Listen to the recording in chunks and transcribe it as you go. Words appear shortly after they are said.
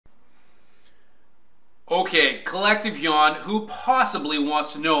Okay, collective yawn, who possibly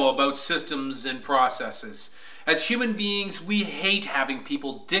wants to know about systems and processes? As human beings, we hate having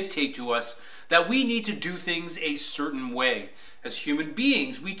people dictate to us that we need to do things a certain way. As human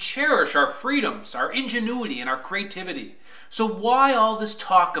beings, we cherish our freedoms, our ingenuity, and our creativity. So why all this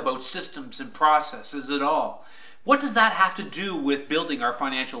talk about systems and processes at all? What does that have to do with building our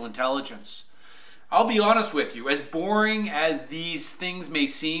financial intelligence? I'll be honest with you, as boring as these things may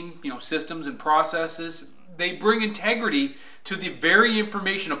seem, systems and processes, they bring integrity to the very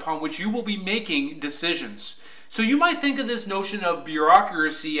information upon which you will be making decisions. So you might think of this notion of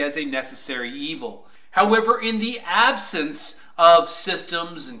bureaucracy as a necessary evil. However, in the absence of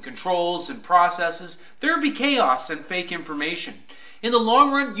systems and controls and processes, there will be chaos and fake information. In the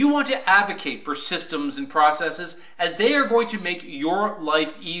long run, you want to advocate for systems and processes as they are going to make your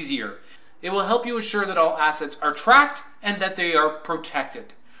life easier. It will help you ensure that all assets are tracked and that they are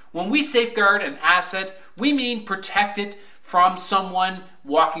protected. When we safeguard an asset, we mean protect it from someone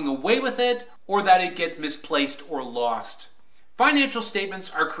walking away with it or that it gets misplaced or lost. Financial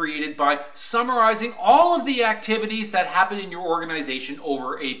statements are created by summarizing all of the activities that happen in your organization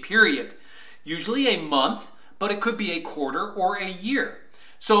over a period, usually a month, but it could be a quarter or a year.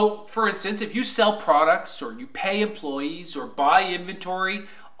 So, for instance, if you sell products or you pay employees or buy inventory,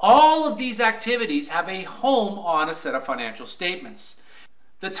 all of these activities have a home on a set of financial statements.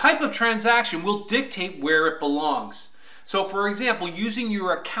 The type of transaction will dictate where it belongs. So for example, using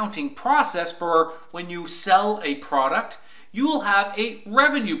your accounting process for when you sell a product, you will have a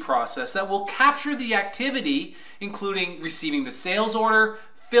revenue process that will capture the activity, including receiving the sales order,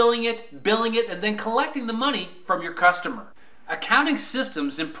 filling it, billing it, and then collecting the money from your customer. Accounting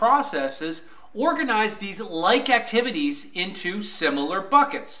systems and processes organize these like activities into similar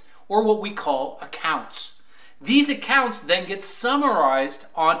buckets, or what we call accounts. These accounts then get summarized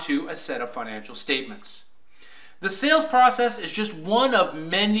onto a set of financial statements. The sales process is just one of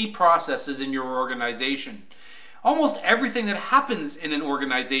many processes in your organization. Almost everything that happens in an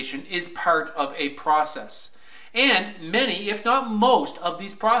organization is part of a process. And many, if not most, of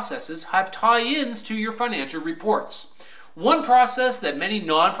these processes have tie-ins to your financial reports. One process that many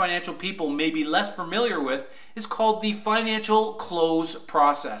non-financial people may be less familiar with is called the financial close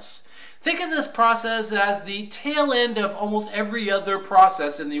process. Think of this process as the tail end of almost every other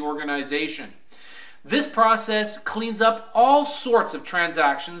process in the organization. This process cleans up all sorts of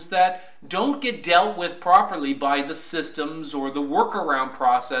transactions that don't get dealt with properly by the systems or the workaround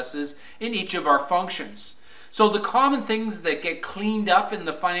processes in each of our functions. So the common things that get cleaned up in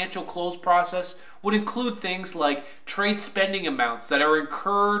the financial close process would include things like trade spending amounts that are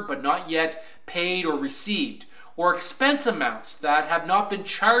incurred but not yet paid or received, or expense amounts that have not been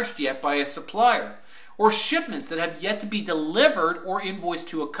charged yet by a supplier, or shipments that have yet to be delivered or invoiced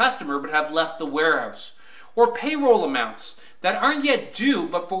to a customer but have left the warehouse, or payroll amounts that aren't yet due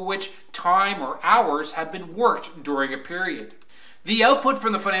but for which time or hours have been worked during a period. The output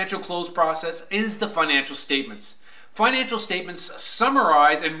from the financial close process is the financial statements. Financial statements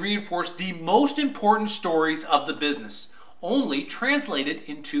summarize and reinforce the most important stories of the business, only translated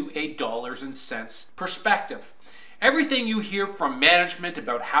into a dollars and cents perspective. Everything you hear from management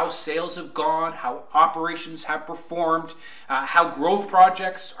about how sales have gone, how operations have performed, how growth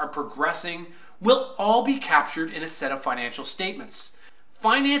projects are progressing, will all be captured in a set of financial statements.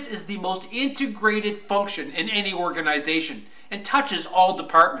 Finance is the most integrated function in any organization and touches all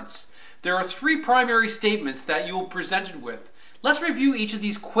departments. There are three primary statements that you will be presented with. Let's review each of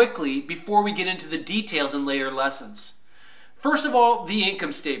these quickly before we get into the details in later lessons. First of all, the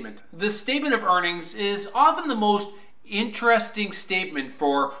income statement. The statement of earnings is often the most interesting statement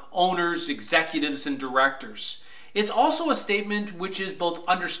for owners, executives, and directors. It's also a statement which is both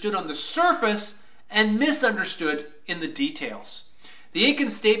understood on the surface and misunderstood in the details. The income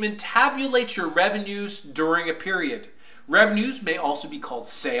statement tabulates your revenues during a period. Revenues may also be called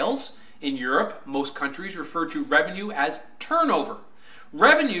sales. In Europe, most countries refer to revenue as turnover.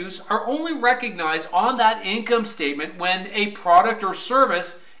 Revenues are only recognized on that income statement when a product or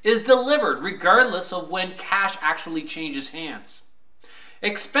service is delivered, regardless of when cash actually changes hands.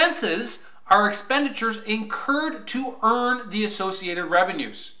 Expenses are expenditures incurred to earn the associated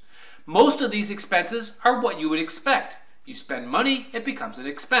revenues. Most of these expenses are what you would expect. You spend money, it becomes an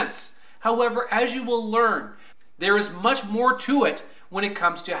expense. However, as you will learn, there is much more to it when it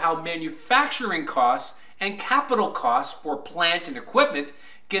comes to how manufacturing costs and capital costs for plant and equipment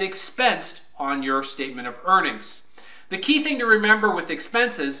get expensed on your statement of earnings. The key thing to remember with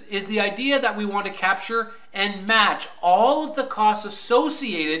expenses is the idea that we want to capture and match all of the costs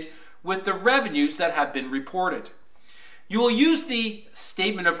associated with the revenues that have been reported. You will use the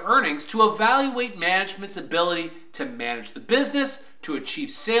statement of earnings to evaluate management's ability to manage the business, to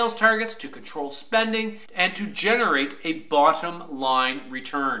achieve sales targets, to control spending, and to generate a bottom line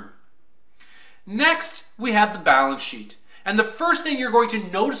return. Next, we have the balance sheet. And the first thing you're going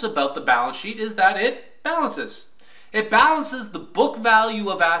to notice about the balance sheet is that it balances. It balances the book value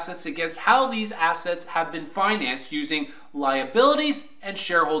of assets against how these assets have been financed using liabilities and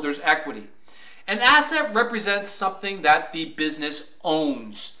shareholders' equity. An asset represents something that the business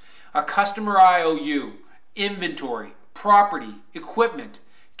owns. A customer IOU, inventory, property, equipment,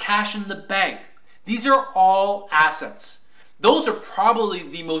 cash in the bank. These are all assets. Those are probably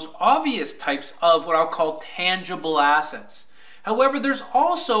the most obvious types of what I'll call tangible assets. However, there's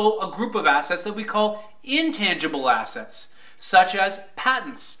also a group of assets that we call intangible assets, such as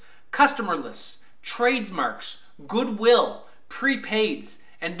patents, customer lists, trademarks, goodwill, prepaids,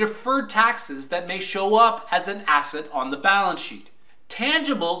 and deferred taxes that may show up as an asset on the balance sheet.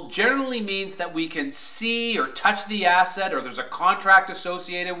 Tangible generally means that we can see or touch the asset, or there's a contract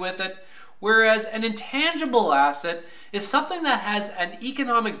associated with it, whereas an intangible asset is something that has an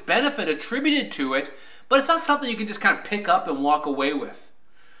economic benefit attributed to it, but it's not something you can just kind of pick up and walk away with.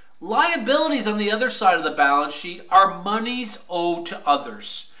 Liabilities on the other side of the balance sheet are monies owed to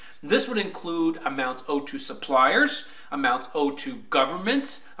others. This would include amounts owed to suppliers, amounts owed to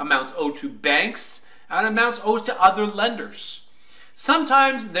governments, amounts owed to banks, and amounts owed to other lenders.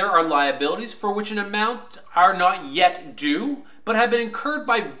 Sometimes there are liabilities for which an amount are not yet due, but have been incurred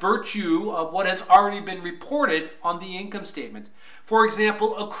by virtue of what has already been reported on the income statement. For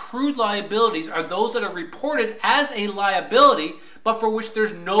example, accrued liabilities are those that are reported as a liability, but for which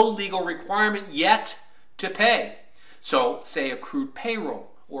there's no legal requirement yet to pay. So, say accrued payroll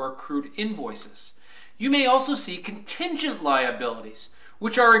or accrued invoices. You may also see contingent liabilities,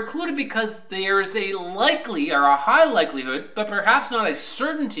 which are included because there is a likely or a high likelihood, but perhaps not a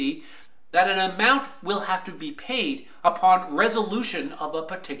certainty, that an amount will have to be paid upon resolution of a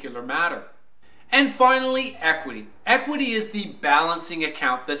particular matter. And finally, equity. Equity is the balancing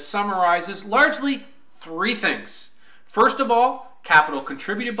account that summarizes largely three things. First of all, capital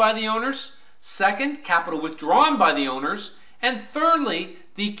contributed by the owners. Second, capital withdrawn by the owners. And thirdly,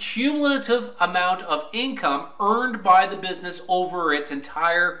 the cumulative amount of income earned by the business over its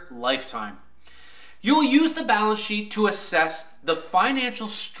entire lifetime. You will use the balance sheet to assess the financial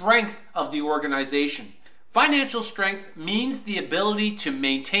strength of the organization. Financial strength means the ability to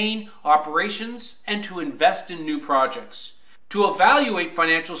maintain operations and to invest in new projects. To evaluate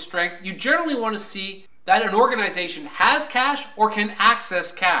financial strength, you generally want to see that an organization has cash or can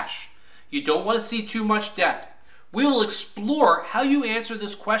access cash. You don't want to see too much debt. We will explore how you answer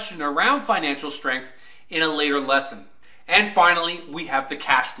this question around financial strength in a later lesson. And finally, we have the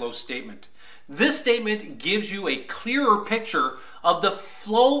cash flow statement. This statement gives you a clearer picture of the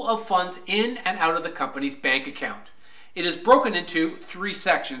flow of funds in and out of the company's bank account. It is broken into three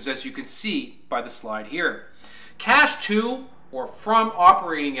sections, as you can see by the slide here. Cash to or from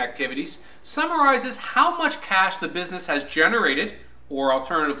operating activities summarizes how much cash the business has generated or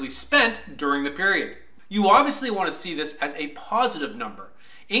alternatively spent during the period. You obviously want to see this as a positive number.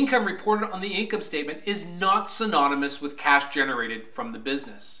 Income reported on the income statement is not synonymous with cash generated from the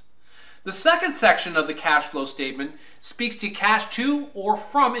business. The second section of the cash flow statement speaks to cash to or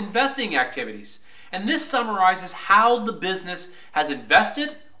from investing activities, and this summarizes how the business has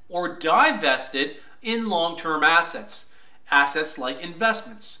invested or divested in long-term assets, assets like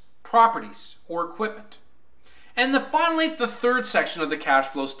investments, properties, or equipment. And finally, the third section of the cash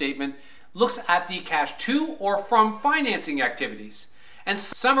flow statement looks at the cash to or from financing activities and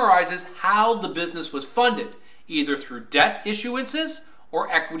summarizes how the business was funded, either through debt issuances or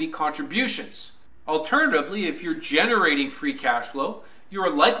equity contributions. Alternatively, if you're generating free cash flow, you are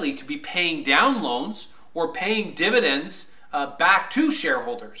likely to be paying down loans or paying dividends back to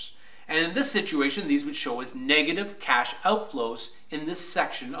shareholders. And in this situation, these would show as negative cash outflows in this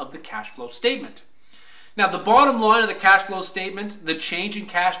section of the cash flow statement. Now, the bottom line of the cash flow statement, the change in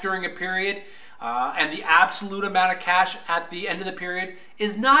cash during a period, and the absolute amount of cash at the end of the period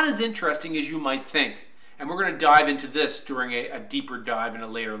is not as interesting as you might think. And we're going to dive into this during a deeper dive in a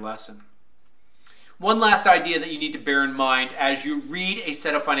later lesson. One last idea that you need to bear in mind as you read a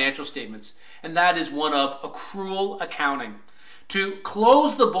set of financial statements, and that is one of accrual accounting. To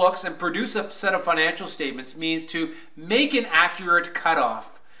close the books and produce a set of financial statements means to make an accurate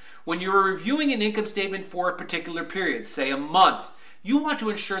cutoff. When you are reviewing an income statement for a particular period, say a month, you want to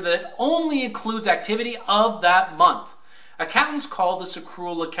ensure that it only includes activity of that month. Accountants call this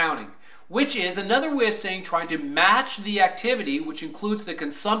accrual accounting, which is another way of saying trying to match the activity, which includes the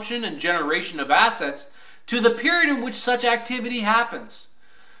consumption and generation of assets, to the period in which such activity happens.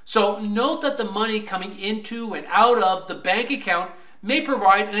 So note that the money coming into and out of the bank account may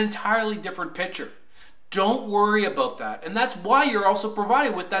provide an entirely different picture. Don't worry about that. And that's why you're also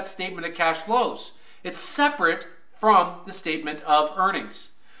provided with that statement of cash flows. It's separate from the statement of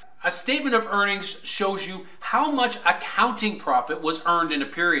earnings. A statement of earnings shows you how much accounting profit was earned in a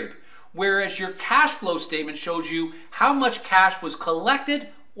period, whereas your cash flow statement shows you how much cash was collected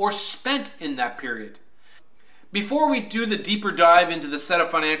or spent in that period. Before we do the deeper dive into the set of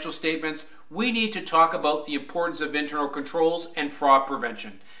financial statements, we need to talk about the importance of internal controls and fraud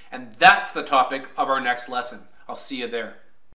prevention. And that's the topic of our next lesson. I'll see you there.